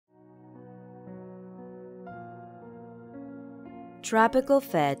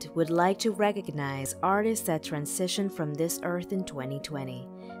Tropicalfete would like to recognize artists that transitioned from this earth in 2020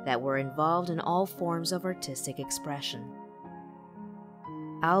 that were involved in all forms of artistic expression.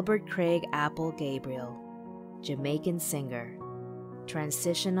 Albert Craig Apple Gabriel, Jamaican singer,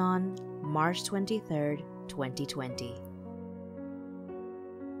 transition on March 23, 2020.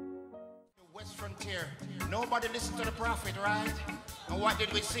 West frontier, nobody listened to the prophet, right? And what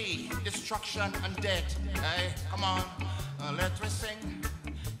did we see? Destruction and death. Hey, come on, let us sing,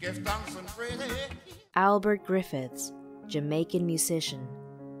 give thanks and praise. Albert Griffiths, Jamaican musician,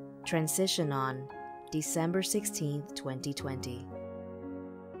 transition on December 16, 2020.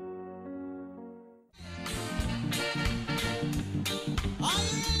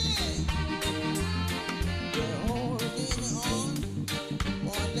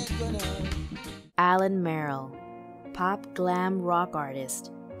 Alan Merrill, pop glam rock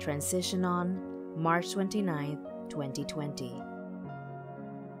artist, transition on March 29, 2020.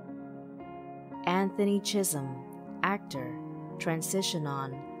 Anthony Chisholm, actor, transition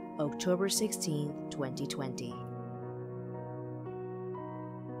on October 16, 2020.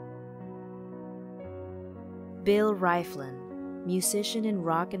 Bill Rieflin, musician in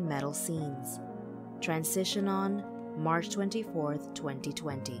rock and metal scenes, transition on March 24,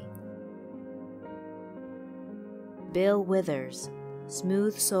 2020. Bill Withers,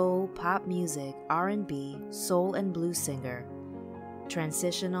 smooth soul, pop music, R&B, soul and blues singer,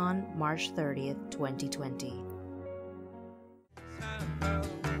 transition on March 30, 2020.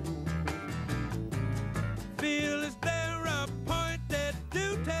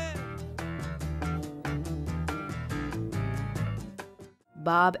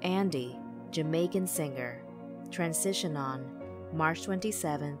 Bob Andy, Jamaican singer, transition on March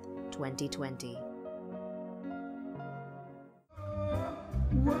 27, 2020.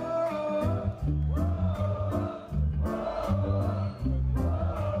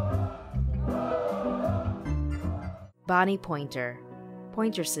 Bonnie Pointer,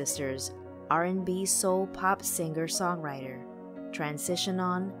 Pointer Sisters, R&B soul pop singer-songwriter, transition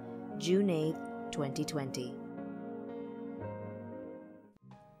on June 8, 2020.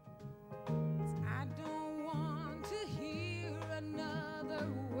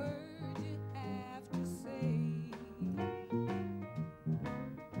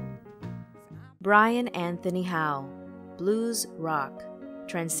 Brian Anthony Howe, blues rock,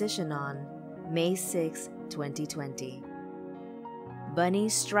 transition on May 6, 2020. Bunny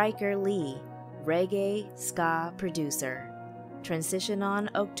Striker Lee, reggae ska producer, transition on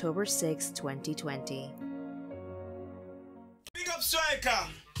October 6, 2020. Big up Striker!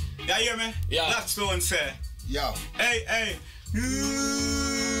 You hear me? Yeah. Blackstone say. Yo. Hey, hey.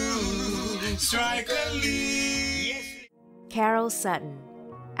 Ooh, Striker Lee. Carol Sutton,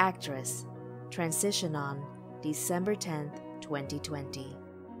 actress, transition on December 10, 2020.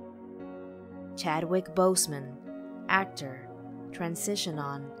 Chadwick Boseman, actor, transition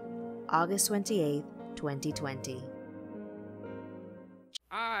on August 28, 2020.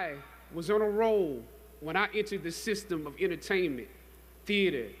 I was on a roll when I entered the system of entertainment,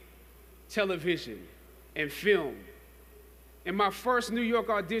 theater, television, and film. In my first New York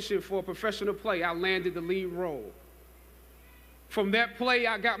audition for a professional play, I landed the lead role. From that play,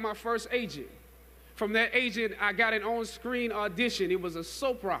 I got my first agent. From that agent, I got an on-screen audition. It was a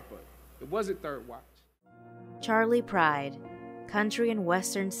soap opera. It wasn't Third Watch. Charley Pride, country and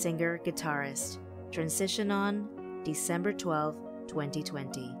western singer, guitarist, transition on December 12,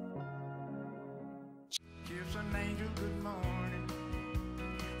 2020. Kiss an angel good morning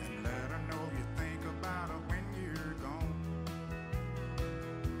and let her know you think about her when you're gone.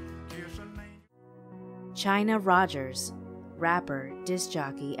 Kiss an angel. Chynna Rogers, rapper, disc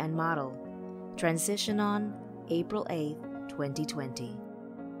jockey, and model, transition on April 8, 2020.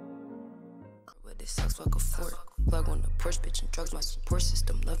 This sucks like a fork. Plug on the Porsche, bitch, and drugs my support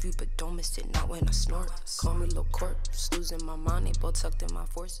system. Love you, but don't miss it, not when I snort. Call me Lil' Corpse, losing my mind, they both tucked in my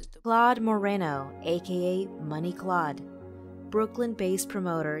forces. Claude Moreno, aka Money Claude, Brooklyn-based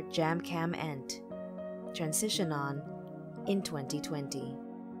promoter Jamkam Ent, transition on in 2020.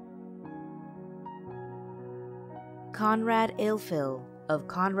 Conrad Ifill of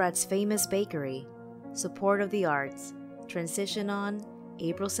Conrad's famous bakery, support of the arts, transition on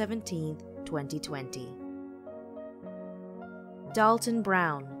April 17, 2020. Dalton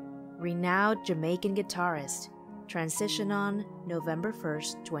Brown, renowned Jamaican guitarist, transition on November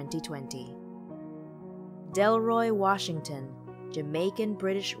 1st, 2020. Delroy Washington, Jamaican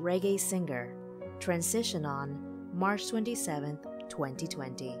British reggae singer, transition on March 27,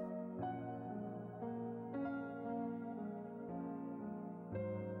 2020.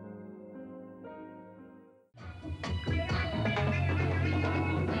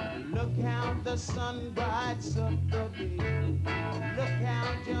 Look how the sun brights up the day. Look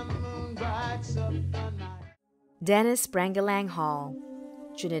how your moon brights up the night. Dennis Brangalang Hall,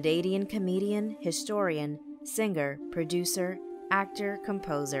 Trinidadian comedian, historian, singer, producer, actor,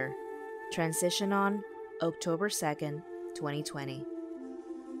 composer. Transition on October 2nd, 2020.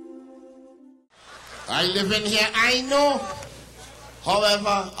 I live in here, I know.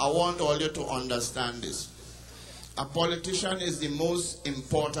 However, I want all you to understand this. A politician is the most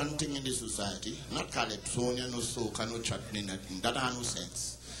important thing in the society. Not Calypsonia, no soca, no chutney, nothing. That has no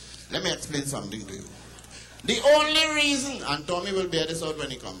sense. Let me explain something to you. The only reason, and Tommy will bear this out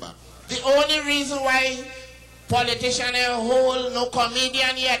when he come back, the only reason why politician a whole, no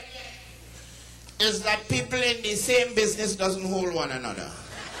comedian yet, is that people in the same business doesn't hold one another.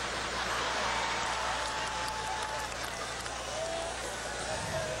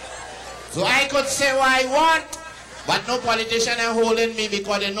 So I could say what I want, but no politician are holding me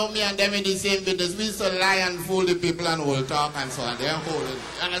because they know me and them in the same business. We still lie and fool the people and will talk and so on. They're holding me.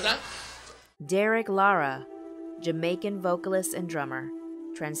 You understand? Derek Lara, Jamaican vocalist and drummer.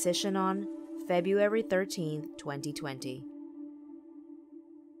 Transition on February 13th, 2020.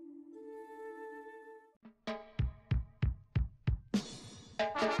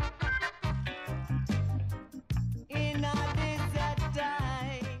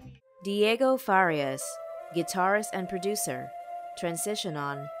 Diego Farias, guitarist and producer. Transition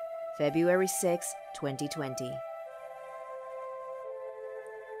on February 6, 2020.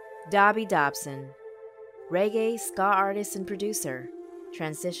 Dobby Dobson, reggae, ska artist and producer.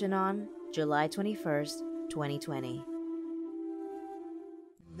 Transition on July 21st, 2020.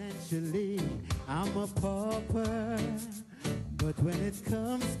 Naturally, I'm a pauper, but when it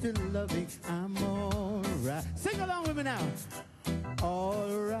comes to loving, I'm alright. Sing along with me now.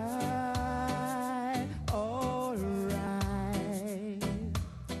 Alright, alright.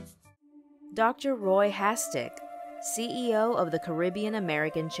 Dr. Roy Hastick, CEO of the Caribbean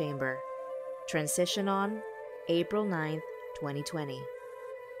American Chamber. Transition on April 9th, 2020.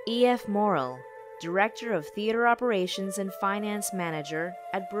 E.F. Merrill, Director of Theater Operations and Finance Manager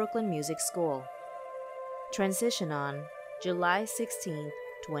at Brooklyn Music School. Transition on July 16th,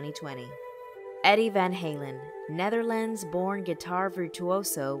 2020. Eddie Van Halen, Netherlands-born guitar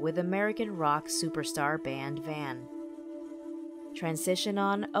virtuoso with American rock superstar band Van. Transition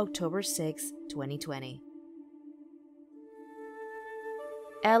on October 6, 2020.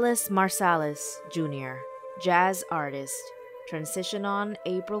 Ellis Marsalis, Jr., jazz artist. Transition on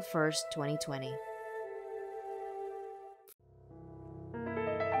April 1st, 2020.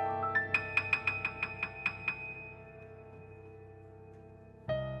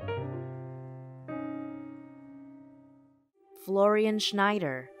 Florian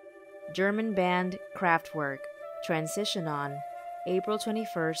Schneider, German band Kraftwerk. Transition on April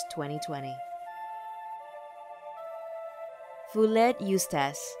 21st, 2020. Foulette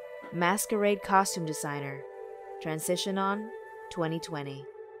Eustace, masquerade costume designer. Transition on 2020.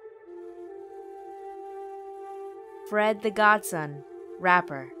 Fred the Godson,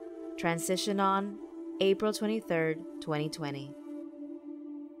 rapper. Transition on April 23rd, 2020.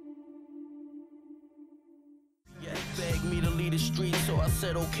 Begged me to lead the street, so I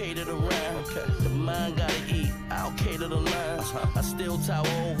said okay to the round. The mind gotta eat, I'll cater the lines. I still tower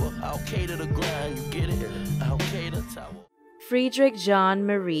over, I'll cater the grind. You get it? I'll cater tower. Friedrich John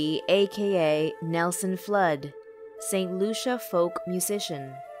Marie, aka Nelson Flood, St. Lucia folk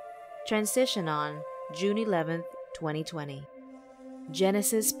musician. Transition on June 11th, 2020.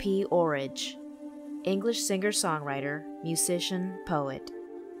 Genesis P. Orridge, English singer-songwriter, musician, poet.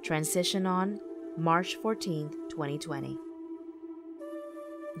 Transition on March 14th, 2020.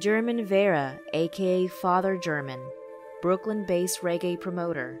 German Vera, aka Father German, Brooklyn-based reggae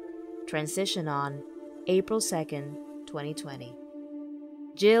promoter. Transition on April 2nd, 2020.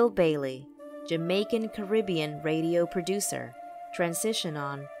 Jill Bailey, Jamaican Caribbean radio producer. Transition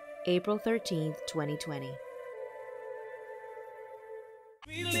on April 13th, 2020.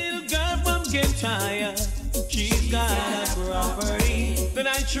 Sweet little girl from Kentire, she's got a property that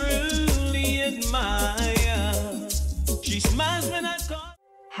I truly admire. She smiles when I call.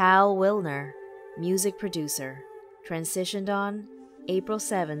 Hal Wilner, music producer. Transitioned on April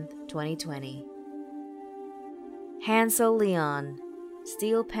 7th, 2020. Hansel Leon,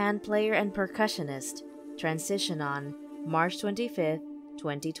 steel pan player and percussionist. Transition on March 25th,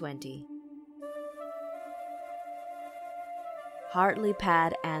 2020. Hartley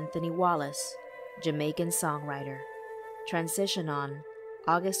Pad Anthony Wallace, Jamaican songwriter. Transition on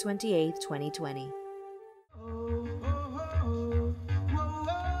August 28th, 2020.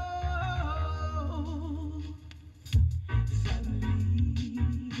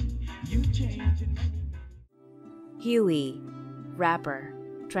 Huey, rapper,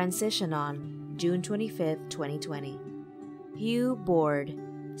 transition on June 25, 2020. Hugh Board,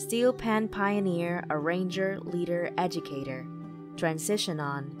 steel pan pioneer, arranger, leader, educator, transition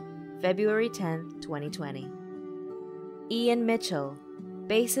on February 10, 2020. Ian Mitchell,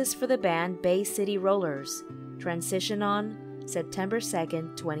 bassist for the band Bay City Rollers, transition on September 2,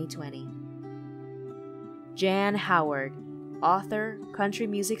 2020. Jan Howard, author, country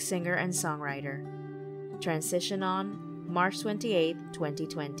music singer and songwriter, transition on March 28,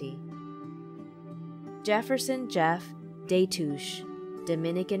 2020. Jefferson Jeff Daytouche,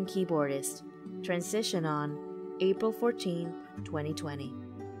 Dominican keyboardist, transition on April 14, 2020.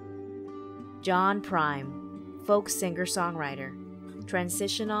 John Prime, folk singer-songwriter,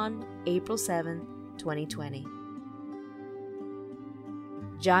 transition on April 7, 2020.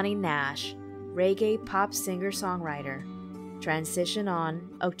 Johnny Nash, reggae pop singer-songwriter, transition on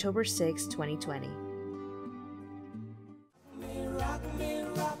October 6, 2020. Rock me,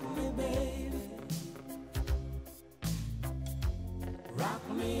 baby. Rock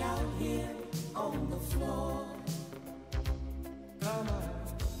me out here on the floor. Come on.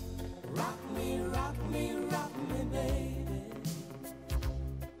 Rock me, baby.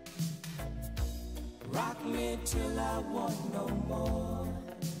 Rock me till I want no more.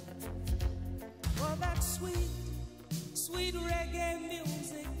 Oh, that sweet, sweet reggae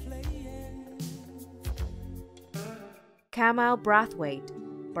music playing. Kamal Brathwaite,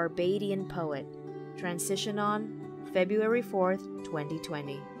 Barbadian poet, transition on February 4th,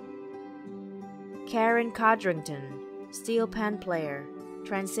 2020. Karen Codrington, steel pan player,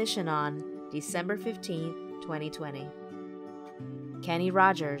 transition on December 15th, 2020. Kenny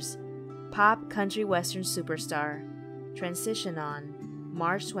Rogers, pop country western superstar, transition on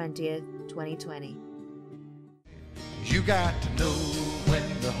March 20th, 2020. You got to know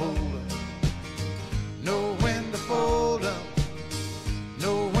when to hold up, know when to fold up,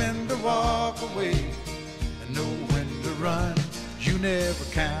 know when to walk away, and know when to run. You never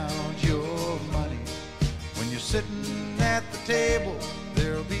count your money. When you're sitting at the table,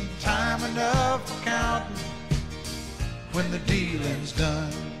 there'll be time enough for counting when the dealing's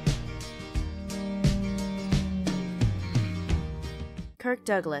done. Kirk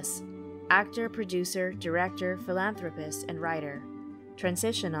Douglas, actor, producer, director, philanthropist, and writer,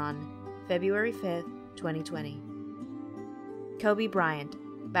 transition on February 5th, 2020. Kobe Bryant,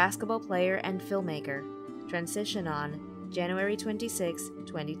 basketball player and filmmaker, transition on January 26,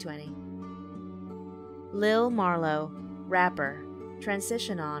 2020. Lil Marlowe, rapper,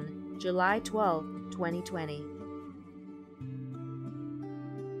 transition on July 12, 2020.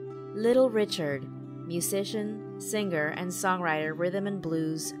 Little Richard, musician, singer, and songwriter, rhythm and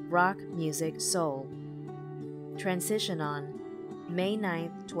blues, rock, music, soul, transition on May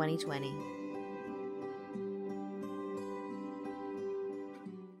 9th, 2020.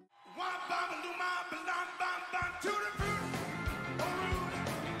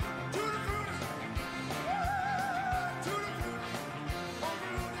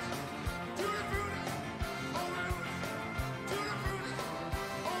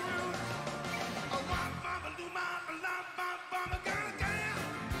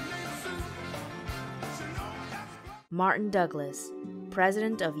 Martin Douglas,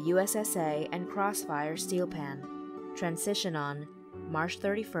 President of USSA and Crossfire Steel Pan, transition on March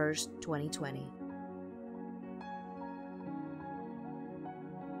 31st, 2020.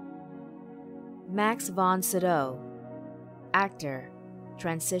 Max von Sydow, actor,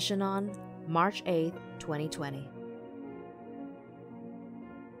 transition on March 8th, 2020.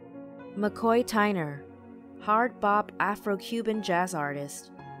 McCoy Tyner, hard bop Afro-Cuban jazz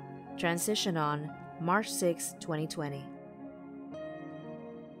artist, transition on March 6, 2020.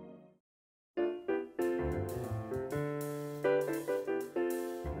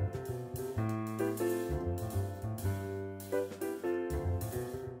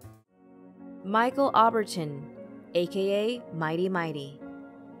 Michael Auberton, aka Mighty Mighty,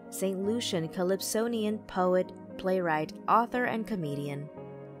 St. Lucian Calypsonian poet, playwright, author, and comedian,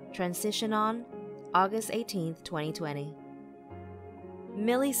 transition on August 18, 2020.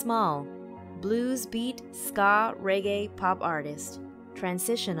 Millie Small, blues, beat, ska, reggae, pop artist,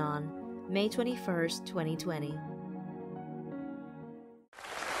 transition on May 21st, 2020.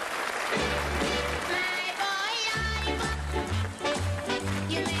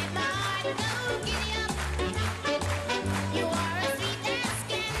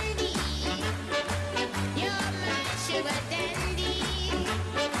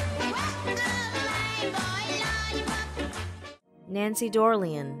 Nancy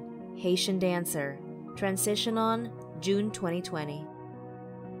Dorlian, Haitian dancer, transition on June 2020.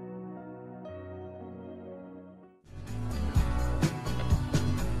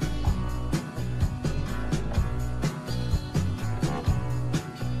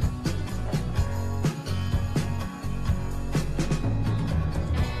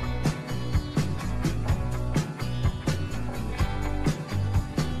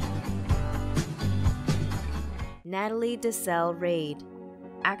 Natalie DeSalle Reid,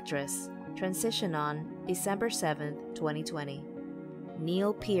 actress, transition on December 7th, 2020.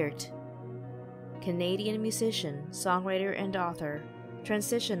 Neil Peart, Canadian musician, songwriter, and author,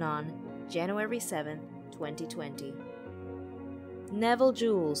 transition on January 7th, 2020. Neville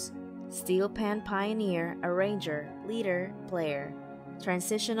Jules, steel pan pioneer, arranger, leader, player,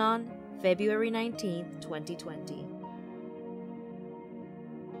 transition on February 19th, 2020.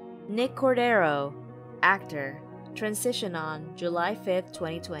 Nick Cordero, actor, transition on July 5th,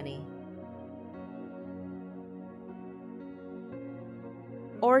 2020.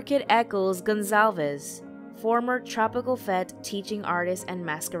 Orchid Eccles Gonzalez, former Tropicalfete teaching artist and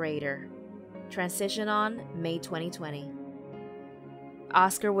masquerader, transition on May 2020.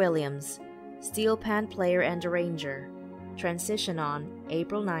 Oscar Williams, steel pan player and arranger, transition on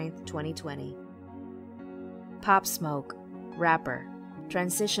April 9th, 2020. Pop Smoke, rapper,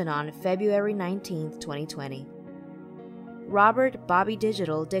 transition on February 19th, 2020. Robert Bobby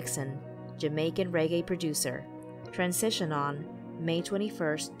Digital Dixon, Jamaican reggae producer, transition on May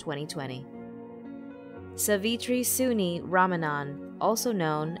 21st, 2020. Savitri Suni Ramanan, also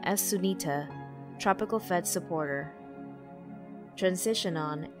known as Sunita, Tropicalfete supporter, transition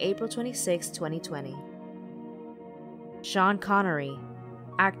on April 26, 2020. Sean Connery,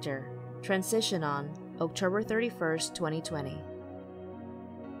 actor, transition on October 31st, 2020.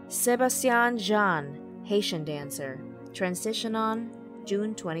 Sebastian Jean, Haitian dancer, transition on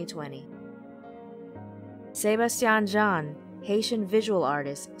June 2020. Sebastian Jean, Haitian visual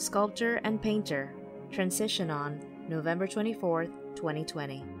artist, sculptor, and painter, transition on November 24th,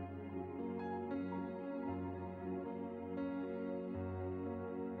 2020.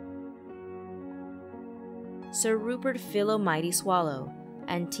 Sir Rupert Philo-Mighty Swallow,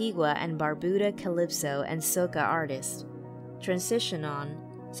 Antigua and Barbuda calypso and soca artist, transition on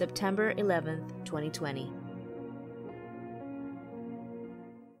September 11th, 2020.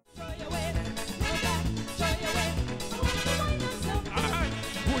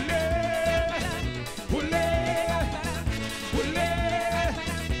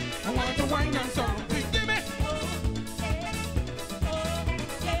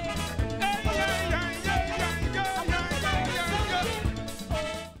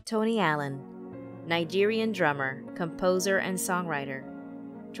 Tony Allen, Nigerian drummer, composer, and songwriter,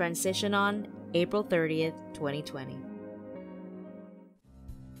 transition on April 30th, 2020.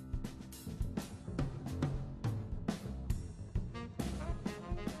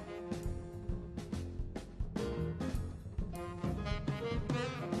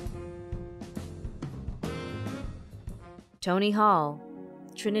 Tony Hall,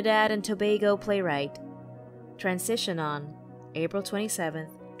 Trinidad and Tobago playwright, transition on April 27th,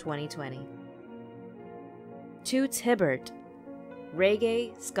 2020. Toots Hibbert,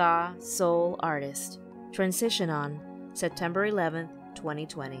 reggae, ska, soul artist, transition on September 11th,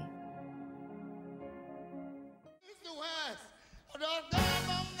 2020.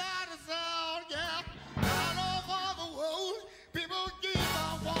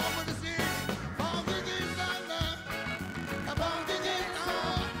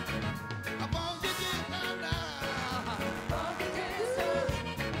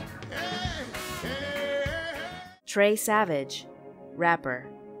 Trey Savage, rapper,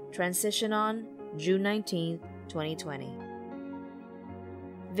 transition on June 19th, 2020.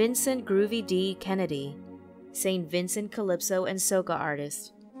 Vincent Groovy D. Kennedy, St. Vincent Calypso and Soca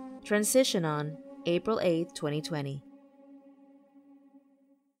artist, transition on April 8th, 2020.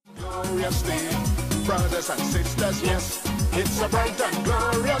 Glorious day, brothers and sisters, yes, it's a bright and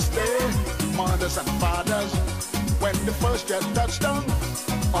glorious day. Mothers and fathers, when the first jet touched down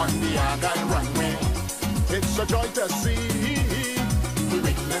on the Argyle runway, it's a joy to see. We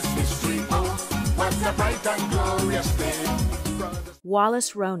witness history, oh, what a bright and glorious day.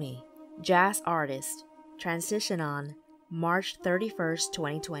 Wallace Roney, jazz artist, transition on March 31st,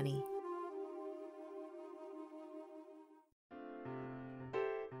 2020.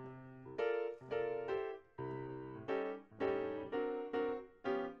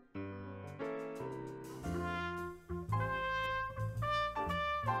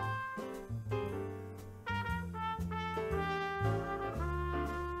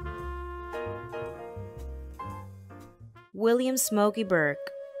 William Smokey Burke,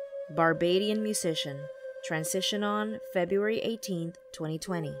 Barbadian musician, transition on February 18th,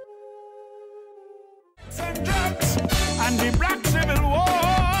 2020. And the Black Civil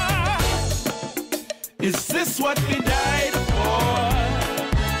War, is this what we died for?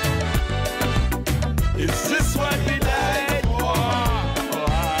 Is this what we died for?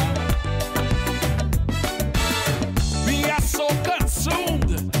 We are so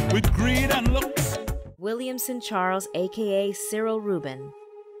consumed with greed and looks. Williamson Charles, aka Cyril Rubin,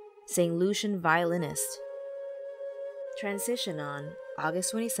 St. Lucian violinist. Transition on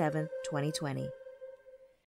August 27, 2020.